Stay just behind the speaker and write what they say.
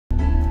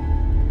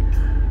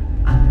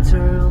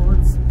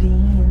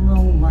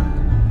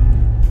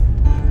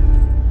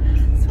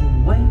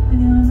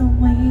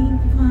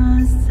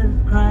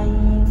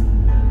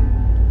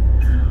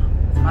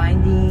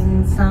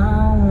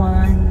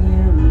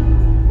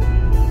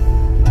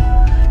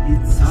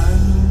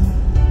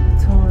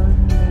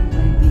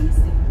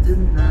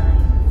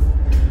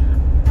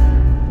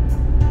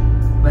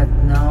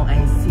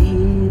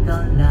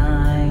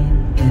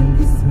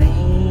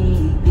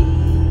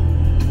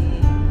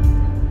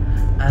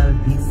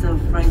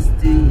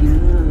to you.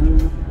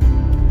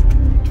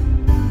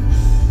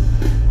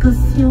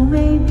 'Cause you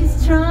made me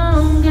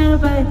stronger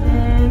by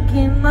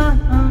breaking my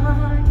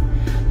heart.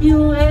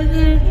 You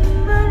added in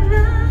my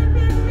life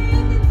and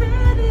made me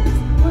better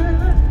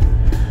smart.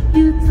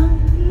 You told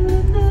me you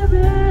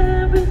never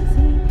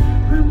everything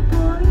from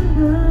falling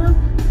love,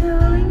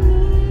 telling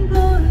me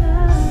go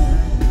lie.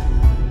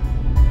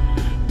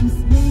 You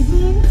made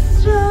me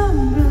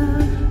stronger,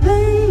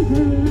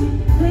 baby,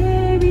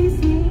 baby,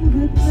 sing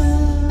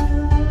goodbye.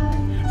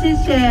 谢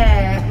谢。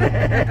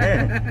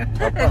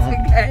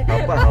好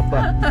吧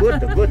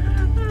good.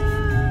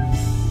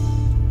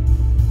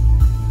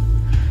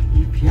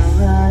 If you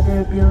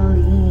rather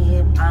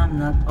believe I'm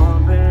not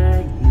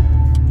over you,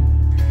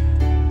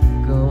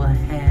 go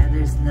ahead,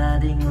 there's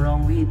nothing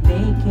wrong with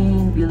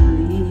making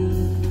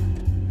believe.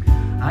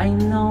 I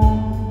know,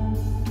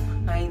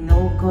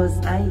 'cause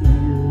I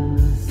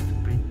used to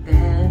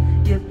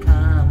pretend you'd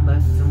come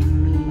back to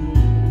me.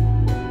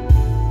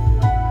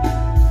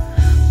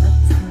 But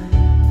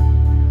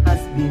time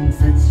has been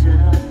such a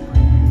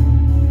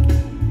friend,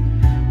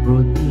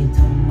 brought me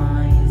to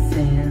my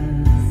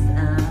sense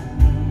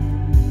again.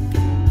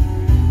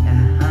 I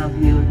have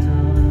you to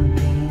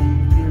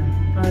think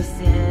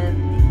 100%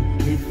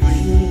 be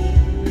free.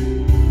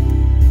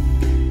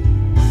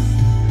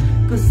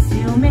 'Cause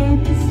you made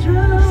me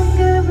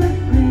stronger by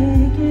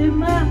breaking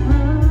my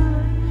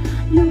heart.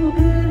 You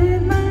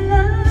added my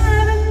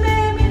life and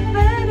made me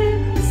better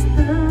to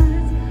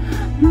start.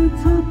 You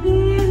told me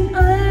in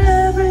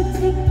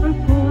everything from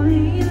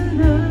falling in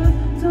love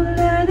to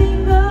letting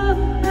go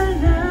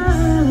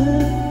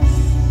alive.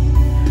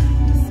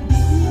 Just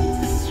make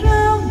me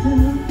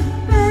stronger,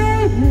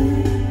 baby,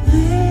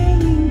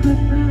 saying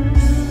goodbye.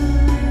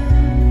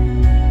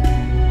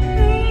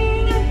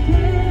 Ring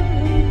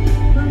again,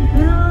 I'm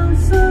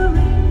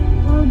answering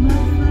for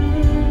my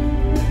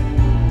friend.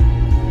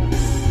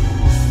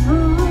 Oh,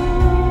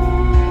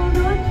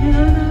 don't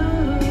you know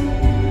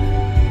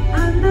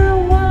I'm the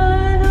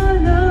one who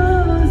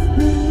lost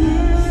the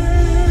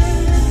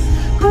end?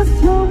 'Cause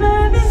you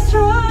made me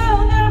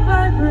stronger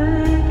by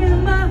breaking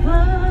my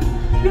heart.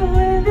 You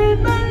ended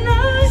my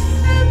life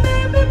and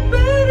made me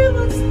better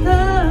one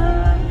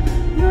start.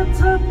 You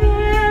taught me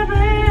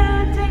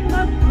everything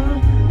but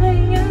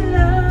falling in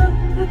love,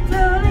 to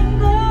telling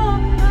go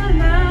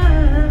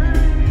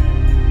alive.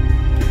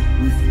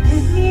 You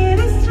made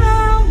me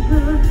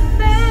stronger,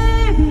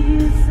 baby,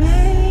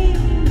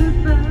 saying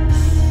goodbye.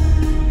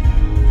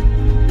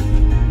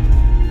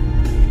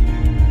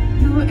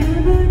 You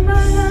ended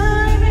my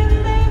life and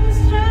made me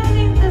strong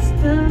in the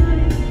sky.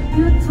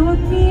 You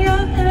taught me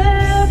how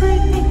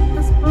everything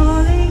was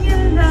falling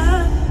in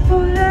love,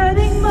 for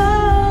letting go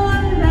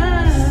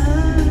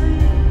alive.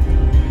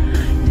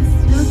 Just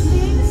make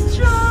me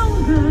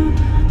stronger,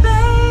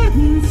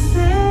 baby,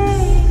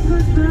 saying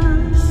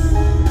goodbye.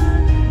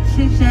 谢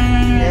谢。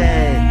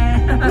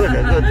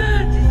 Good.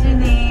 谢谢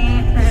你。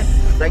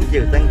 Thank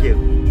you.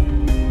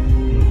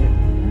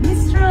 Be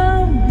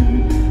stronger,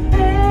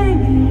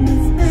 baby,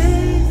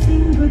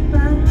 saying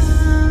goodbye.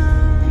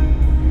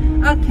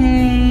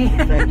 Okay.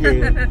 Thank you.